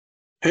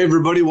Hey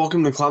everybody,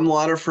 welcome to Climb the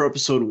Ladder for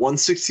episode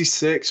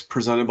 166,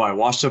 presented by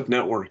Washed Up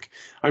Network.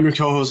 I'm your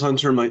co-host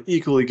Hunter, and my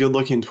equally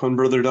good-looking twin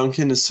brother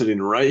Duncan is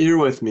sitting right here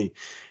with me.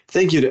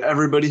 Thank you to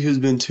everybody who's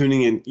been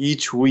tuning in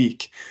each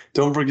week.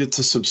 Don't forget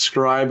to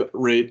subscribe,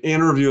 rate,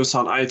 and review us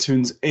on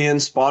iTunes and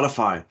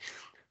Spotify.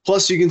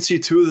 Plus, you can see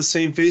two of the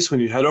same face when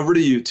you head over to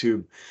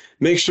YouTube.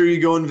 Make sure you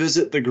go and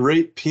visit the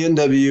great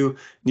PNW and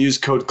use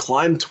code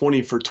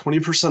CLIMB20 for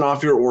 20%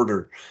 off your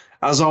order.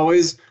 As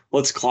always,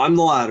 let's climb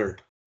the ladder.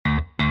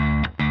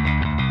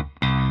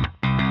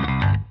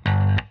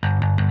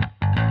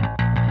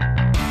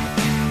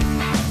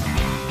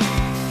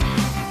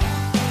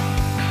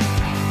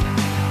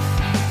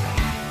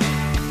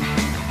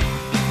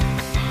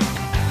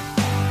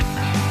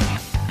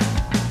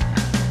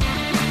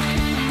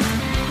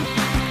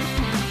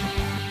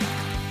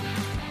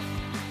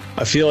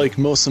 I feel like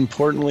most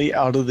importantly,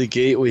 out of the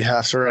gate, we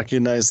have to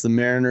recognize the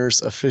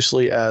Mariners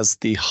officially as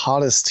the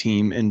hottest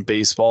team in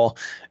baseball.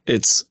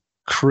 It's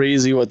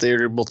crazy what they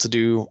were able to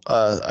do.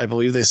 I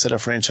believe they set a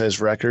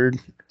franchise record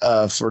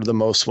for the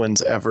most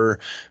wins ever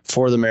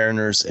for the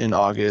Mariners in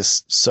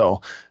August.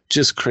 So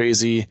just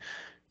crazy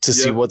to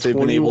see what they've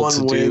been able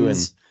to do.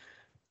 And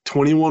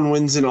 21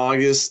 wins in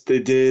August. They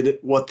did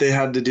what they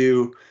had to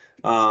do.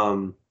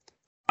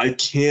 I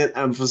can't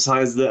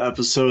emphasize the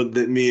episode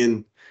that me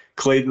and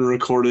Clayton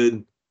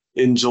recorded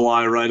in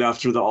July right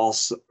after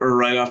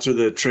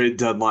the trade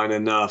deadline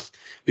enough,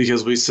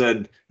 because we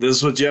said this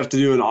is what you have to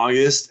do in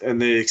August, and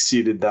they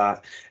exceeded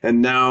that.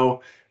 And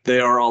now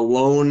they are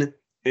alone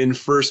in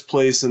first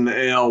place in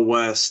the AL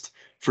West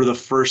for the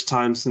first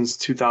time since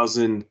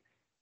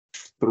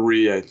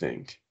 2003, I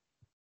think.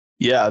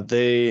 yeah,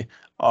 they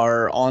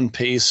are on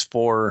pace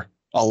for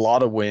a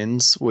lot of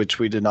wins, which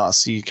we did not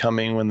see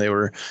coming when they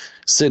were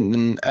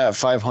sitting at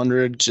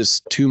 500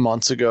 just 2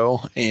 months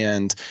ago.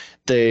 And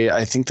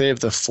I think they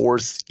have the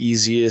fourth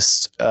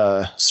easiest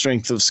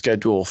strength of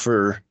schedule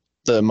for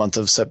the month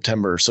of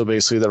September. So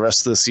basically the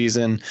rest of the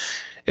season,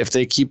 if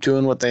they keep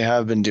doing what they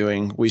have been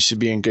doing, we should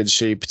be in good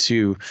shape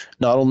to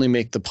not only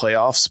make the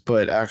playoffs,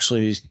 but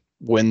actually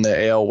win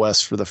the AL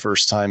West for the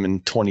first time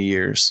in 20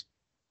 years.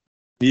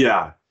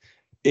 Yeah,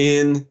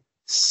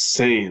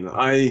 insane.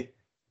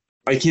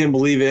 I can't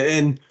believe it.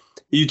 And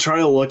you try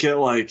to look at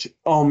like,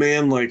 oh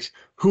man, like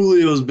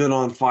Julio's been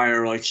on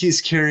fire, like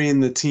he's carrying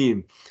the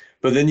team.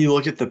 But then you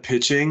look at the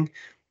pitching,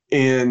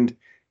 and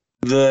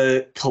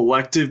the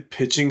collective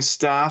pitching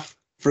staff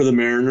for the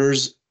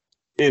Mariners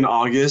in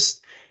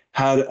August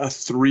had a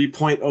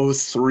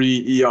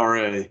 3.03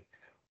 ERA.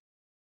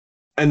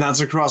 And that's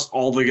across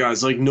all the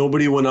guys. Like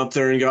nobody went up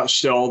there and got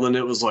shelled, and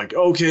it was like,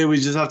 okay, we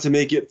just have to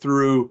make it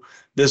through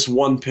this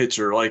one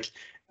pitcher. Like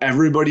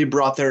everybody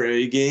brought their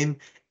A game,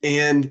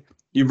 and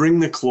you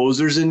bring the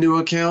closers into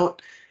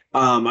account.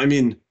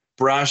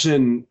 Brash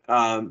and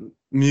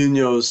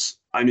Munoz,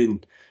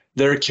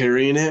 they're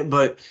carrying it,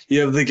 but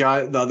you have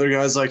the other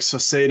guys like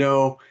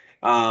Saucedo,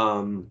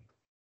 and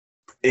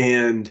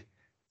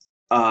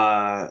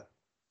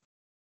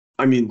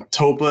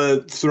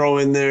Topa throw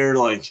in there.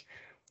 Like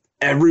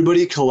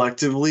everybody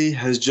collectively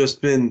has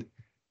just been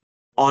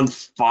on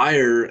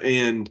fire,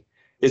 and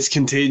it's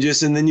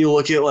contagious. And then you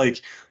look at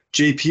like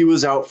JP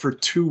was out for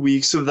 2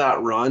 weeks of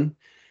that run.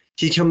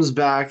 He comes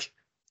back,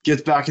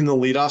 gets back in the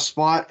leadoff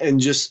spot, and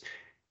just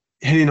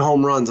hitting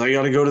home runs. I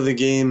got to go to the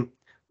game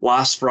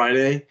last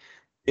Friday,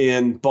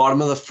 and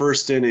bottom of the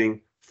first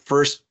inning,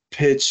 first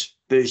pitch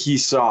that he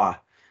saw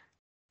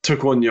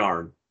took 1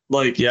 yard.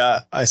 Like,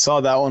 yeah, I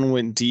saw that one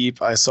went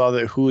deep. I saw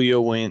that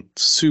Julio went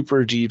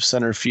super deep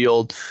center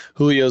field.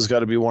 Julio's got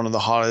to be one of the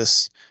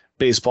hottest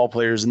baseball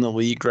players in the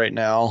league right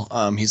now.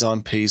 He's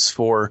on pace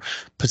for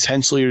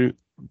potentially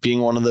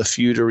being one of the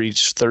few to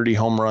reach 30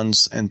 home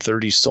runs and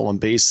 30 stolen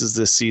bases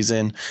this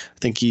season. I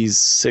think he's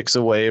 6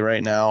 away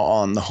right now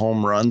on the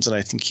home runs, and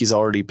I think he's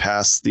already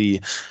passed the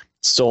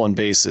stolen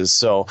bases.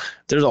 So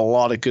there's a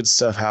lot of good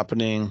stuff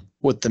happening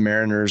with the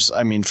Mariners.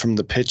 I mean, from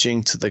the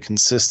pitching to the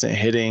consistent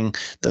hitting,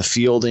 the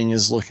fielding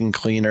is looking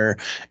cleaner,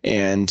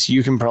 and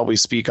you can probably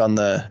speak on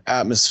the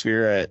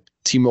atmosphere at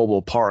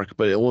T-Mobile Park,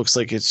 but it looks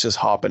like it's just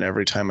hopping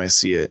every time I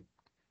see it.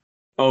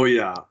 oh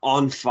yeah,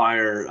 on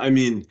fire.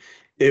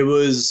 It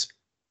was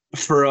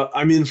for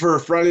a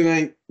Friday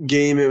night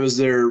game, it was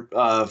their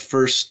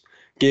first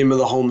game of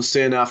the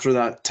homestand after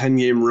that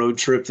 10-game road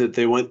trip that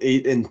they went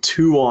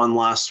 8-2 on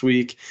last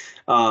week.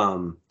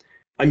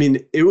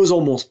 It was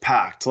almost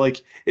packed.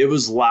 Like it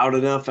was loud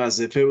enough as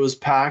if it was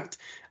packed.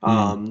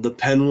 The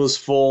pen was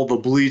full, the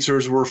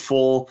bleachers were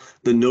full,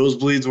 the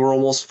nosebleeds were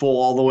almost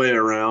full all the way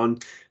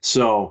around.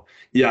 So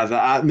yeah, the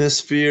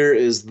atmosphere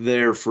is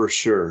there for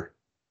sure.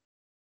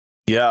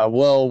 Yeah,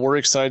 well, we're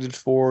excited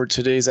for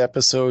today's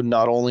episode.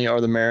 Not only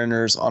are the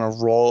Mariners on a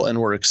roll and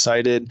we're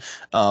excited,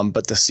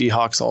 but the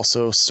Seahawks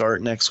also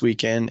start next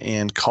weekend,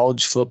 and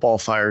college football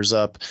fires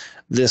up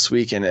this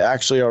weekend. It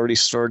actually already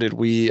started.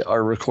 We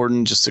are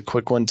recording just a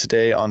quick one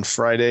today on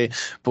Friday,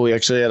 but we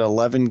actually had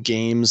 11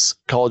 games,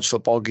 college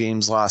football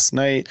games last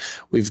night.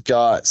 We've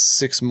got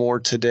 6 more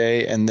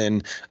today, and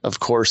then, of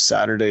course,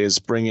 Saturday is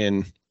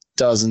bringing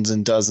dozens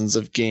and dozens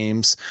of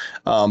games.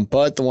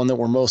 But the one that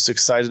we're most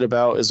excited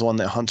about is one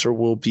that Hunter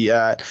will be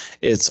at.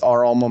 It's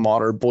our alma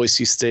mater,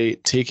 Boise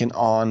State, taking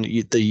on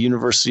the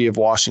University of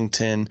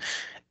Washington,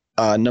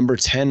 number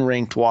 10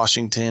 ranked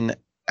Washington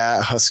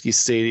at Husky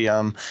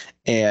Stadium.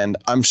 And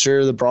I'm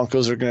sure the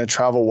Broncos are going to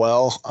travel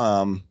well.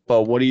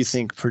 But what do you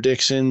think?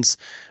 Predictions?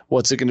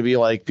 What's it going to be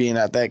like being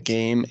at that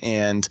game?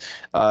 And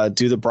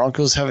do the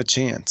Broncos have a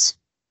chance?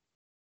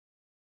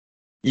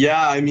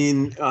 Yeah, I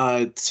mean,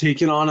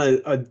 taking on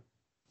a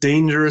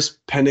dangerous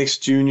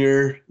Penix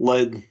Jr.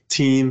 led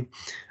team,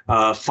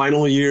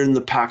 final year in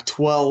the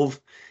Pac-12.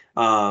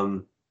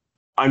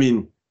 I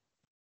mean,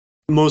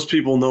 most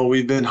people know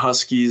we've been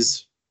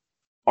Huskies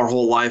our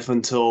whole life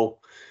until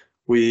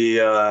we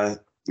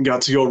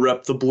got to go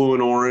rep the blue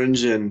and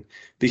orange and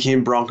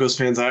became Broncos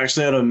fans. I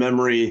actually had a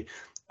memory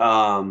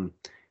 9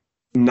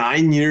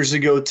 years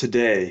ago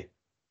today,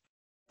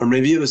 or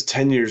maybe it was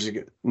 10 years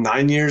ago,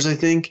 9 years, I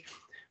think.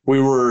 We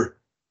were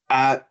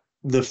at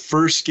the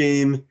first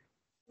game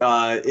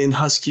in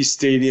Husky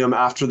Stadium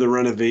after the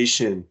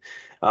renovation.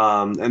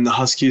 And the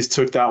Huskies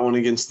took that one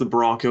against the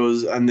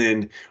Broncos. And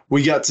then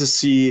we got to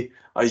see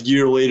a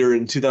year later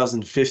in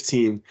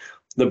 2015,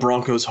 the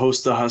Broncos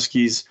host the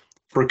Huskies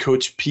for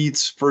Coach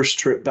Pete's first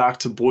trip back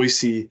to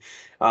Boise.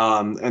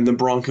 And the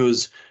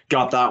Broncos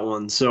got that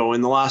one. So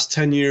in the last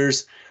 10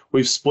 years,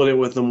 we've split it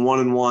with them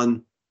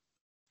 1-1.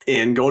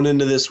 And going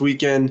into this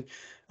weekend,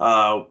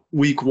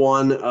 week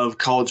 1 of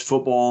college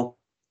football,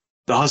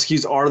 the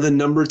Huskies are the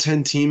number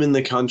 10 team in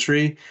the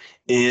country,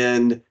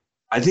 and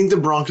I think the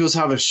Broncos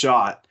have a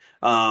shot.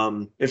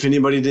 If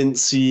anybody didn't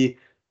see,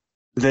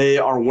 they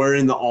are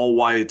wearing the all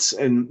whites,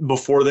 and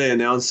before they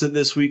announced it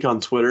this week on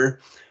Twitter,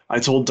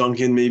 I told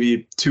Duncan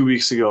maybe 2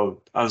 weeks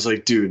ago, I was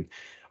like, dude,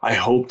 I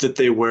hope that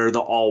they wear the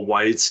all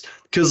whites,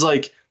 because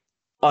like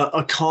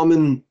a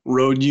common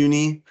road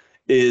uni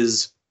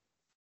is,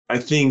 I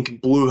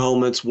think, blue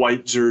helmets,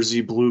 white jersey,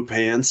 blue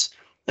pants.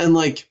 And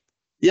like,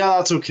 yeah,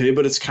 that's okay,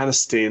 but it's kind of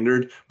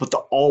standard. But the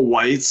all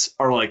whites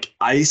are like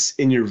ice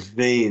in your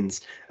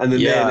veins. And then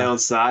they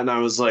announced that, and I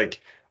was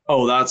like,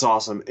 oh, that's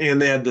awesome.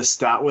 And they had the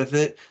stat with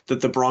it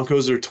that the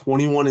Broncos are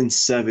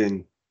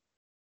 21-7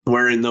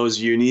 wearing those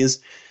unis.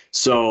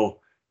 So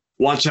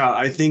watch out.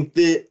 I think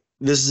that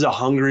this is a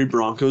hungry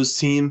Broncos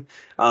team.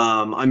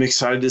 I'm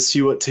excited to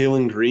see what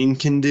Taylor Green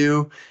can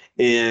do.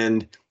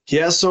 And he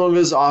has some of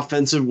his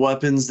offensive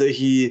weapons that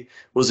he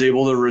was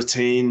able to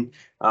retain.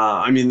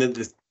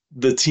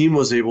 The team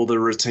was able to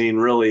retain,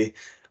 really.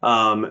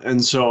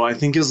 And so I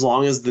think as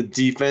long as the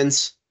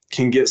defense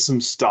can get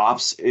some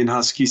stops in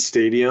Husky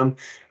Stadium,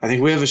 I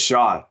think we have a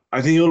shot.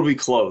 I think it'll be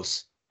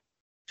close.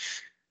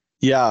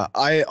 Yeah,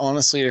 I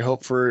honestly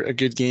hope for a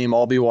good game.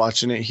 I'll be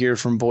watching it here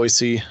from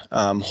Boise,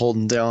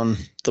 holding down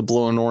the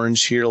blue and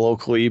orange here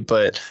locally,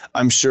 but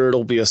I'm sure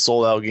it'll be a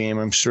sold-out game.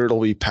 I'm sure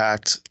it'll be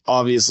packed.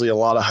 Obviously, a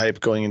lot of hype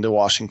going into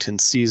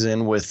Washington's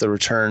season with the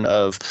return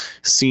of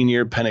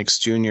senior Penix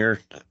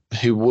Jr.,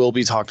 who will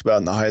be talked about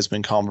in the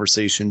Heisman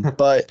conversation,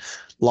 but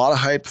a lot of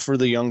hype for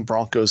the young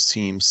Broncos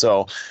team.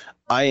 So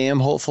I am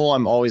hopeful.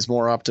 I'm always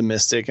more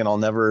optimistic, and I'll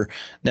never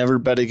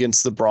bet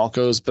against the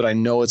Broncos, but I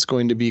know it's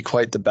going to be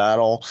quite the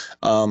battle.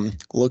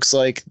 Looks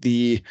like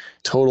the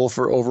total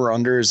for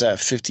over-under is at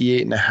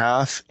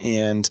 58.5,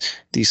 and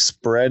the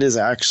spread is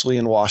actually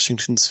in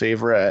Washington's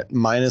favor at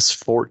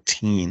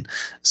 -14.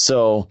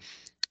 So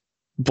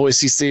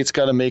Boise State's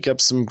got to make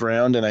up some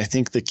ground, and I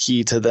think the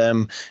key to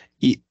them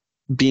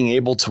being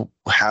able to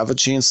have a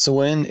chance to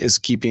win is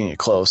keeping it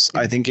close.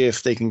 I think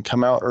if they can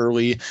come out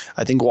early,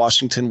 I think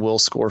Washington will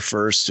score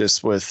first,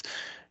 just with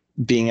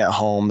being at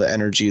home, the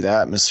energy, the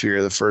atmosphere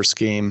of the first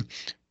game.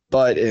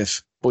 But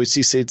if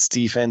Boise State's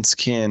defense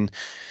can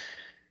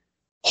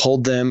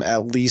hold them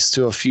at least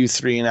to a few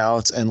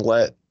 3-and-outs and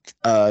let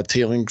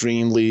Taylor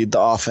Green lead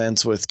the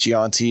offense with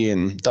Gianti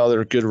and the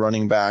other good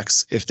running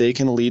backs, if they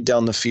can lead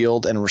down the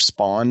field and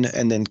respond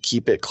and then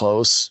keep it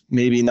close,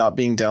 maybe not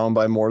being down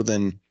by more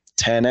than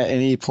 10 at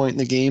any point in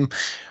the game,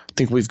 I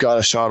think we've got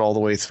a shot all the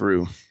way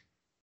through.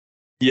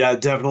 Yeah,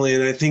 definitely.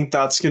 And I think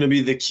that's going to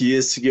be the key,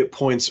 is to get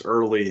points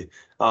early.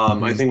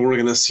 I think we're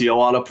going to see a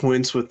lot of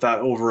points with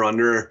that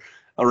over-under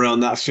around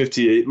that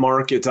 58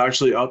 mark. It's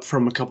actually up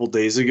from a couple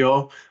days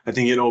ago. I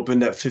think it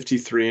opened at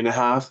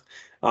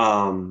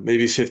 53.5,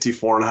 maybe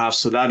 54.5.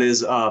 So that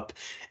is up.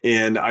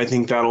 And I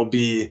think that'll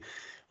be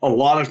a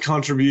lot of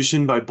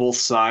contribution by both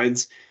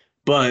sides.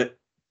 But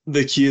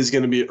the key is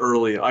going to be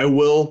early. I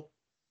will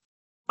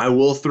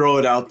throw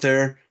it out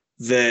there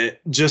that,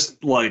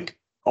 just like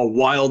a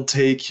wild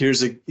take,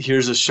 here's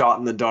a shot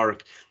in the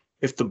dark.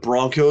 If the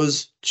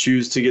Broncos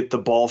choose to get the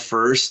ball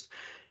first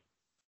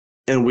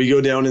and we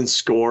go down and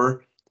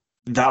score,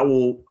 that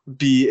will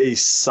be a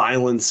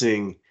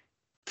silencing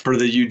for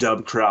the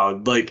UW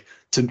crowd. Like,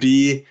 to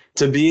be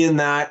in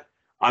that,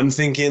 I'm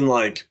thinking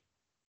like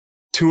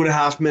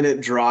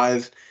 2.5-minute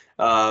drive.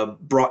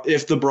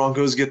 If the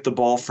Broncos get the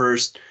ball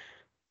first,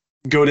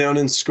 go down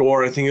and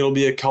score, I think it'll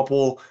be a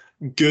couple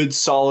good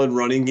solid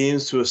running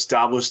games to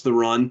establish the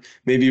run.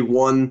 Maybe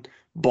one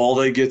ball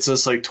that gets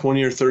us like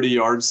 20 or 30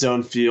 yards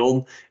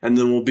downfield, and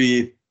then we'll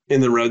be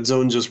in the red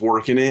zone just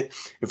working it.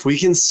 If we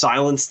can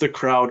silence the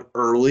crowd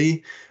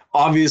early,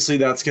 obviously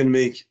that's going to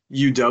make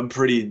UW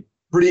pretty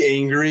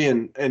angry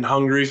and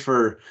hungry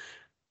for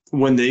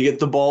when they get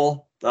the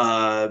ball.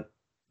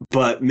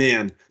 But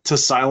man, to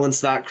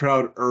silence that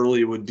crowd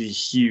early would be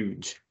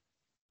huge.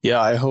 Yeah,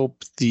 I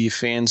hope the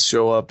fans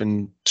show up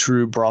in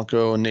true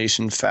Bronco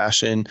Nation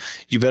fashion.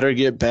 You better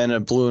get Ben a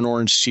blue and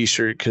orange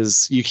t-shirt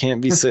because you can't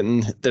be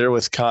sitting there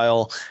with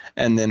Kyle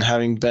and then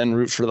having Ben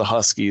root for the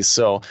Huskies.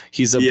 So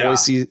he's a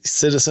Boise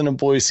citizen of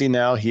Boise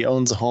now. He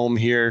owns a home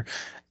here.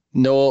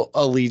 No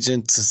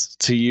allegiance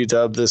to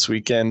UW this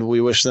weekend.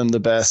 We wish them the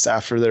best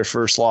after their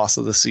first loss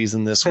of the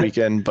season this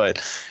weekend,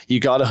 but you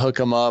got to hook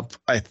them up.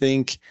 I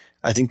think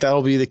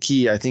that'll be the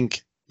key. I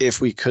think if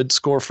we could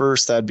score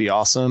first, that'd be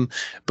awesome.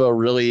 But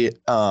really,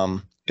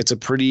 it's a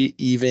pretty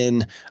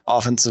even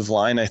offensive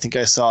line. I think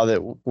I saw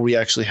that we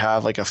actually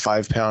have like a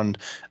 5-pound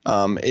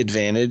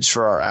advantage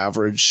for our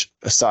average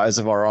size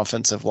of our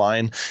offensive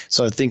line.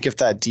 So I think if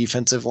that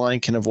defensive line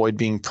can avoid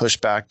being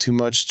pushed back too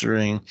much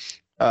during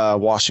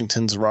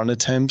Washington's run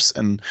attempts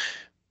and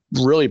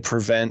really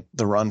prevent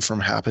the run from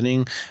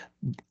happening,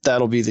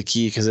 that'll be the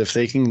key. Because if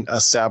they can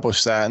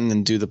establish that and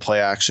then do the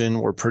play action,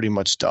 we're pretty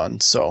much done.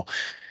 So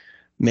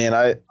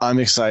man, I'm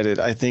excited.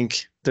 I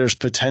think there's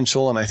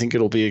potential, and I think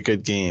it'll be a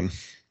good game.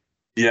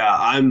 Yeah,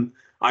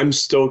 I'm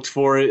stoked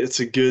for it. It's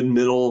a good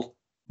middle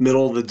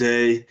of the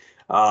day,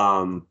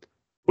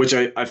 which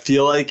I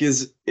feel like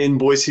is in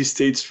Boise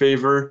State's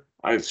favor.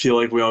 I feel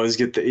like we always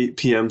get the 8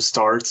 p.m.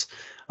 starts.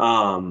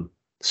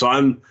 So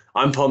I'm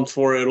pumped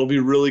for it. It'll be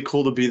really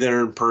cool to be there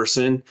in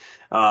person.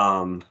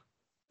 And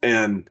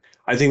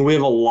I think we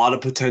have a lot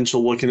of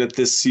potential looking at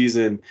this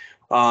season.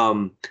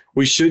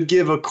 We should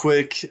give a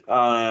quick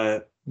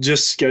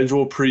just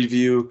schedule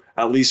preview,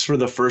 at least for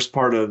the first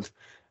part of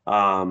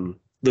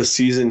the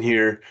season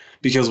here,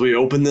 because we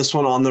open this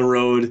one on the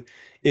road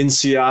in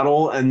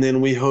Seattle, and then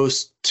we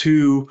host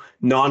 2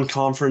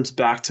 non-conference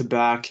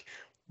back-to-back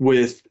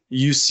with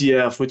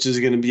UCF, which is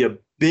going to be a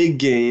big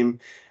game,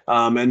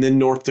 and then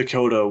North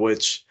Dakota,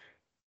 which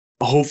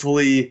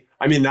hopefully,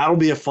 I mean, that'll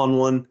be a fun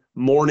one.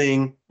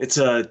 Morning, it's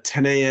a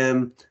 10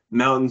 a.m.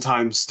 Mountain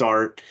Time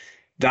start.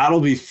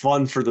 That'll be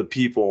fun for the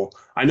people.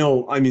 I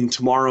know, I mean,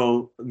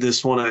 tomorrow,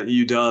 this one at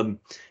UW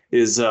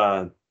is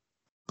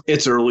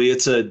it's early.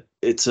 It's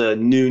a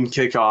noon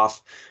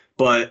kickoff,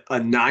 but a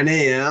 9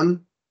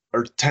 a.m.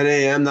 or 10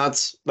 a.m.,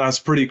 that's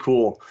pretty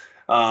cool.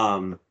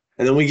 And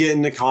then we get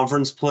into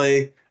conference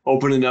play,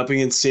 opening up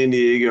against San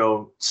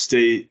Diego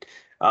State.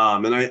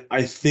 And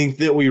I think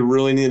that we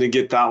really need to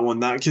get that one.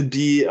 That could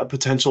be a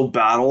potential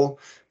battle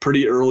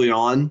pretty early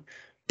on.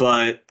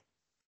 But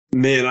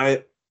man,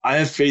 I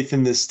have faith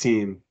in this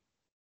team.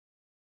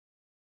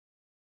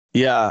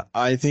 Yeah,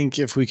 I think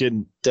if we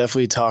could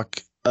definitely talk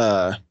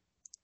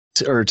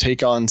or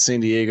take on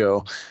San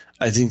Diego,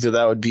 I think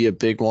that would be a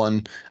big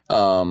one.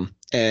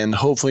 And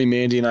hopefully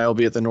Mandy and I will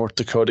be at the North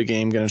Dakota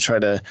game, going to try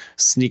to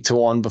sneak to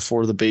one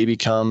before the baby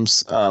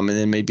comes, and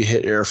then maybe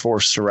hit Air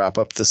Force to wrap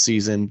up the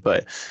season.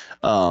 But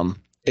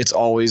it's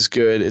always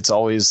good. It's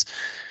always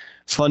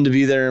fun to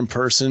be there in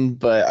person,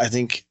 but I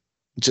think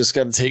just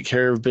got to take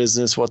care of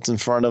business, what's in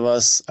front of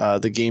us.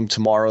 The game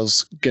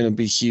tomorrow's going to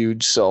be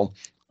huge. So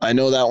I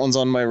know that one's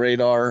on my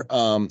radar.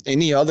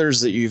 Any others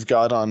that you've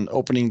got on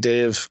opening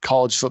day of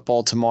college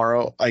football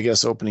tomorrow? I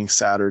guess opening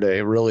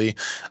Saturday, really.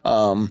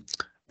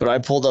 But I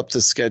pulled up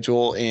the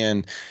schedule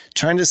and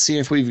trying to see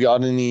if we've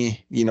got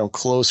any,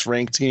 close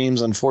ranked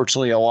games.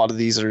 Unfortunately, a lot of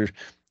these are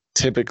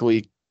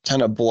typically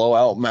kind of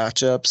blowout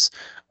matchups.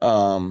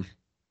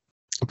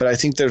 But I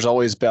think there's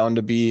always bound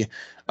to be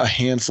a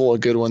handful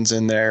of good ones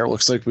in there.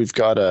 Looks like we've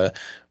got a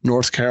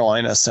North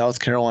Carolina, South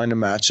Carolina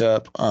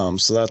matchup.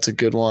 So that's a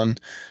good one.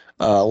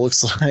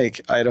 Looks like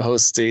Idaho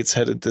State's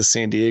headed to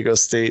San Diego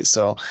State,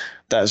 so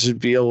that should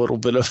be a little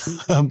bit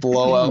of a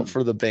blowout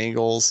for the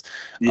Bengals.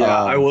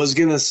 Yeah, I was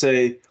going to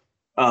say,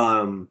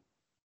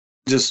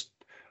 just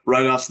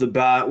right off the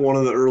bat, one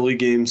of the early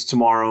games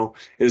tomorrow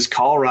is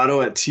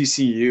Colorado at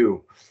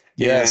TCU.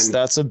 Yes, and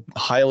that's a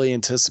highly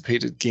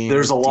anticipated game.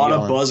 There's a lot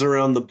of buzz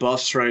around the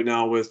Buffs right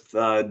now with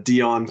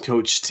Deion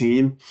coach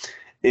team.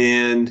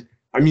 And,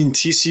 I mean,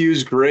 TCU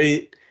is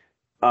great.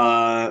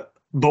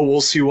 But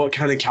we'll see what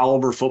kind of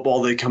caliber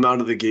football they come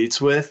out of the gates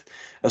with,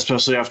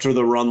 especially after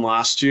the run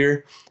last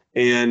year.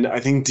 And I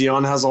think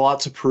Deion has a lot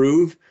to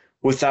prove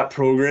with that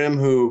program,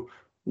 who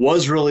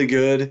was really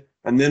good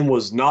and then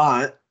was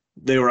not.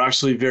 They were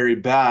actually very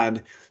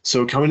bad.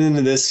 So coming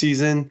into this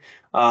season,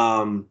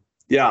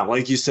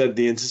 like you said,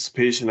 the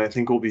anticipation I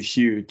think will be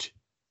huge.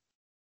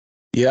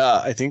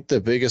 Yeah, I think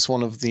the biggest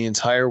one of the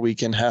entire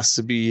weekend has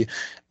to be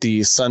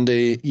the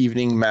Sunday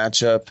evening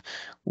matchup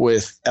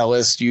with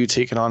LSU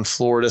taking on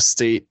Florida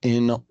State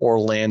in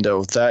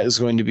Orlando. That is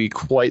going to be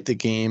quite the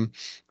game.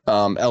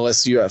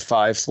 LSU at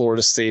 5,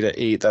 Florida State at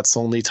 8. That's the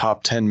only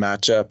top 10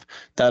 matchup.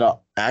 That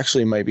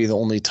actually might be the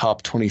only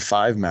top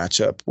 25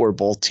 matchup where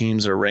both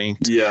teams are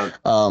ranked. Yeah.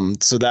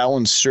 So that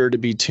one's sure to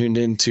be tuned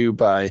into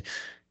by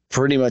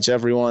pretty much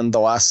everyone the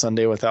last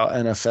Sunday without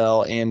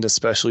NFL, and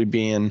especially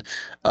being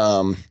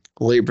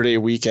Labor Day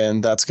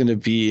weekend. That's going to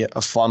be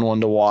a fun one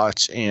to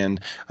watch,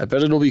 and I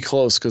bet it'll be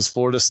close because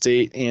Florida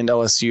State and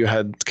LSU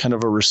had kind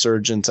of a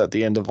resurgence at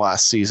the end of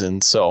last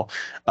season. So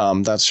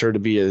that's sure to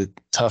be a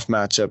tough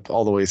matchup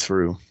all the way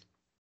through.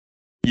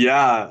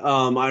 Yeah,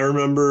 I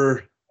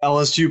remember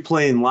LSU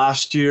playing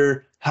last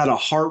year, had a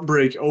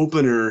heartbreak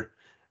opener.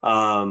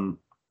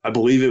 I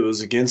believe it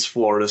was against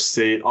Florida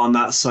State on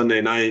that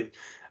Sunday night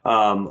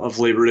of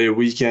Labor Day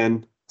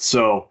weekend.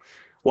 So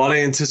a lot of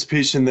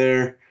anticipation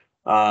there.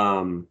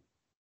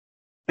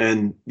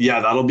 And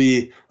yeah, that'll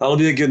be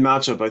a good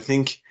matchup. I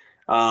think,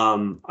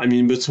 I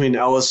mean, between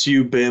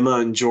LSU,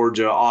 Bama, and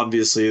Georgia,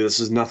 obviously this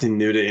is nothing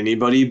new to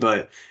anybody,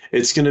 but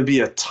it's going to be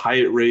a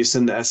tight race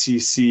in the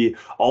SEC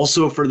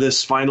also for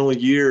this final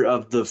year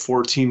of the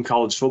 14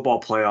 college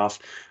football playoff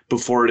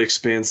before it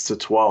expands to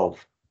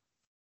 12.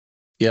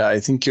 Yeah, I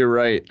think you're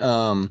right.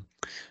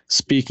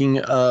 Speaking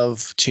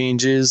of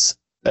changes,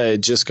 it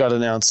just got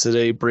announced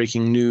today,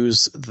 breaking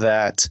news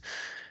that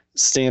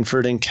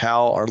Stanford and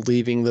Cal are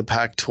leaving the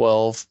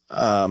Pac-12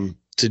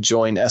 to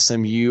join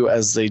SMU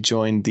as they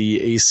join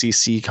the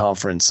ACC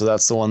conference. So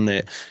that's the one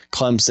that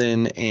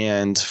Clemson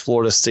and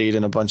Florida State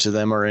and a bunch of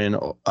them are in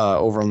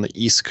over on the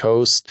East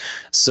Coast.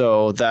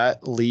 So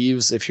that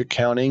leaves, if you're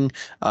counting,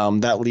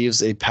 that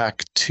leaves a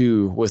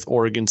Pac-2 with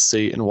Oregon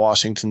State and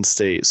Washington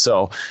State.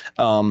 So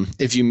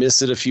if you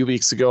missed it a few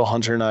weeks ago,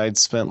 Hunter and I had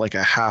spent like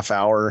a half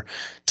hour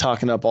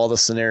talking up all the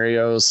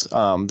scenarios.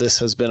 This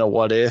has been a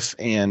what if,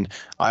 and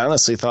I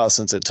honestly thought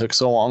since it took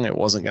so long, it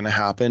wasn't going to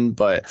happen,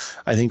 but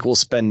I think we'll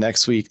spend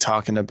next week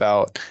talking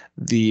about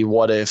the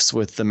what ifs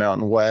with the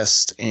Mountain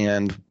West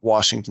and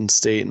Washington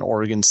State and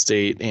Oregon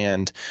State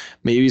and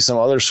maybe some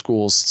other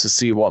schools to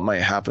see what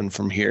might happen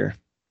from here.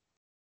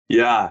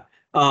 Yeah.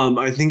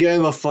 I think I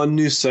have a fun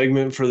new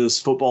segment for this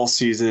football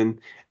season,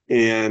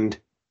 and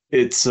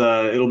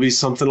it'll be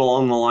something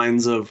along the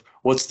lines of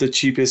what's the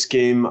cheapest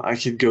game I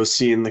could go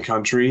see in the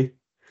country.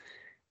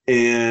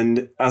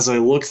 And as I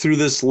look through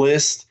this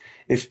list,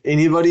 if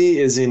anybody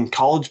is in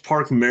College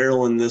Park,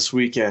 Maryland this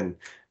weekend,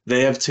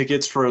 they have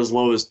tickets for as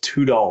low as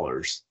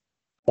 $2.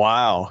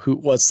 Wow.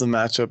 What's the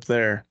matchup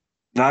there?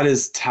 That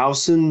is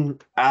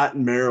Towson at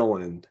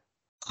Maryland.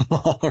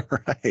 All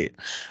right.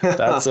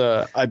 That's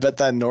I bet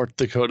that North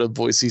Dakota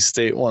Boise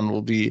State one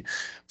will be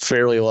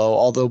fairly low,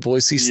 although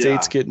Boise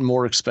State's getting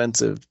more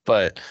expensive.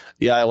 But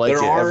yeah, I like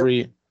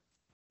it.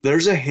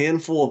 There's a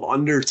handful of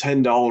under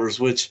 $10,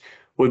 which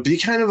would be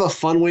kind of a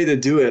fun way to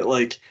do it.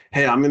 Like,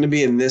 hey, I'm going to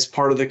be in this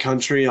part of the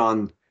country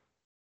on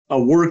a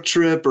work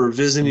trip or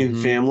visiting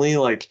family.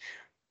 Like,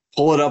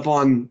 pull it up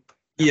on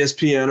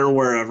ESPN or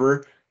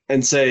wherever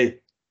and say,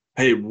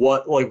 hey,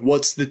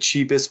 what's the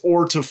cheapest,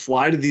 or to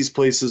fly to these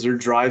places or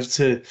drive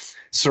to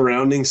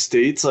surrounding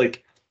states.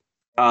 Like,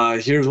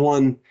 here's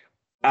one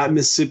at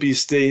Mississippi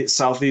State.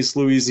 Southeast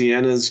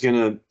Louisiana is going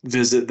to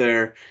visit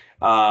there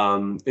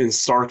in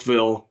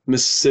Starkville,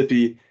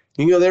 Mississippi.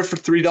 You can go there for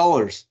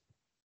 $3.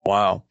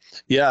 Wow.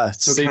 Yeah.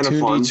 So stay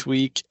tuned each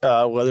week,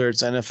 whether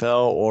it's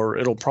NFL or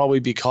it'll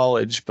probably be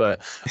college,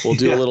 but we'll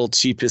do a little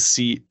cheapest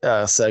seat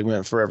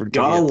segment for everybody.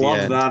 Gotta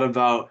love that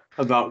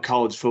about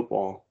college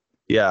football.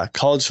 Yeah,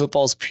 college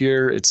football's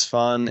pure. It's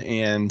fun,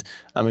 and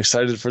I'm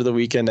excited for the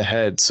weekend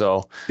ahead.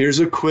 So here's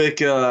a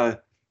quick, a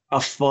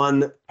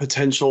fun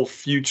potential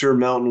future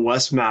Mountain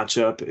West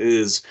matchup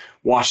is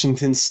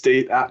Washington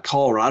State at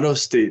Colorado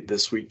State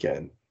this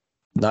weekend.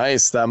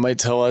 Nice. That might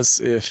tell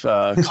us if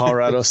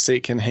Colorado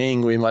State can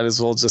hang. We might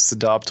as well just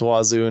adopt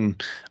Wazoo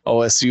and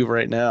OSU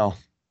right now.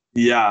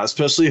 Yeah,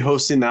 especially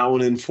hosting that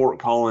one in Fort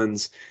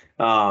Collins.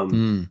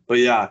 But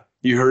yeah,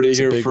 you heard it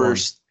here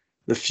first.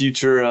 The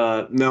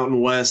future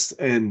Mountain West,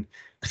 and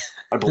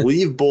I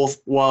believe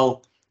both.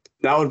 Well,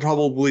 that would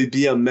probably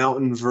be a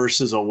Mountain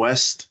versus a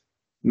West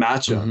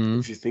matchup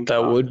if you think that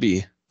about would it.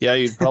 Be. Yeah,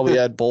 you'd probably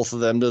add both of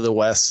them to the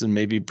West and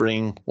maybe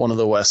bring one of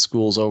the West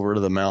schools over to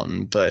the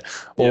Mountain. But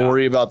we'll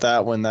worry about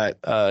that when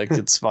that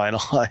gets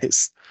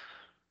finalized.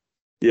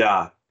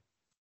 Yeah.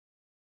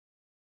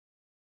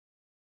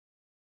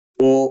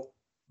 Well,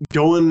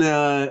 going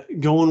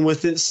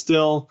with it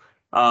still.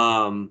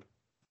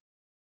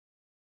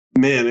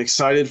 Man,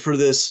 excited for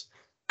this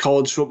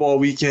college football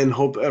weekend.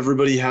 Hope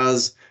everybody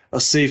has a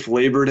safe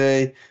Labor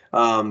Day.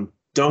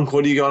 Dunk,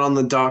 what do you got on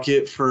the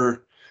docket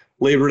for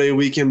Labor Day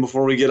weekend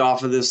before we get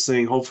off of this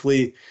thing?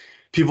 Hopefully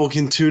people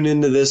can tune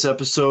into this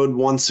episode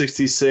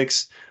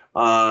 166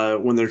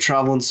 when they're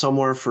traveling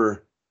somewhere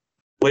for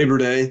Labor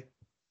Day.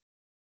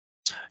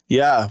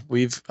 Yeah,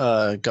 we've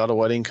got a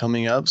wedding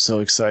coming up,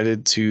 so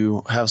excited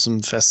to have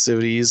some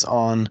festivities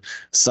on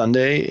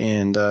Sunday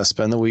and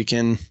spend the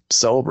weekend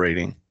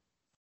celebrating.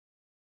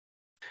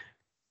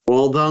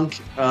 Well,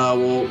 Dunk,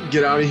 we'll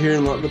get out of here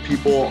and let the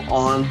people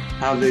on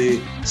have a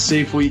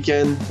safe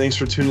weekend. Thanks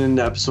for tuning in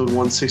to episode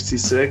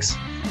 166.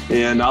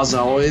 And as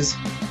always,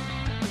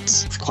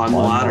 let's climb the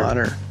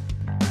ladder.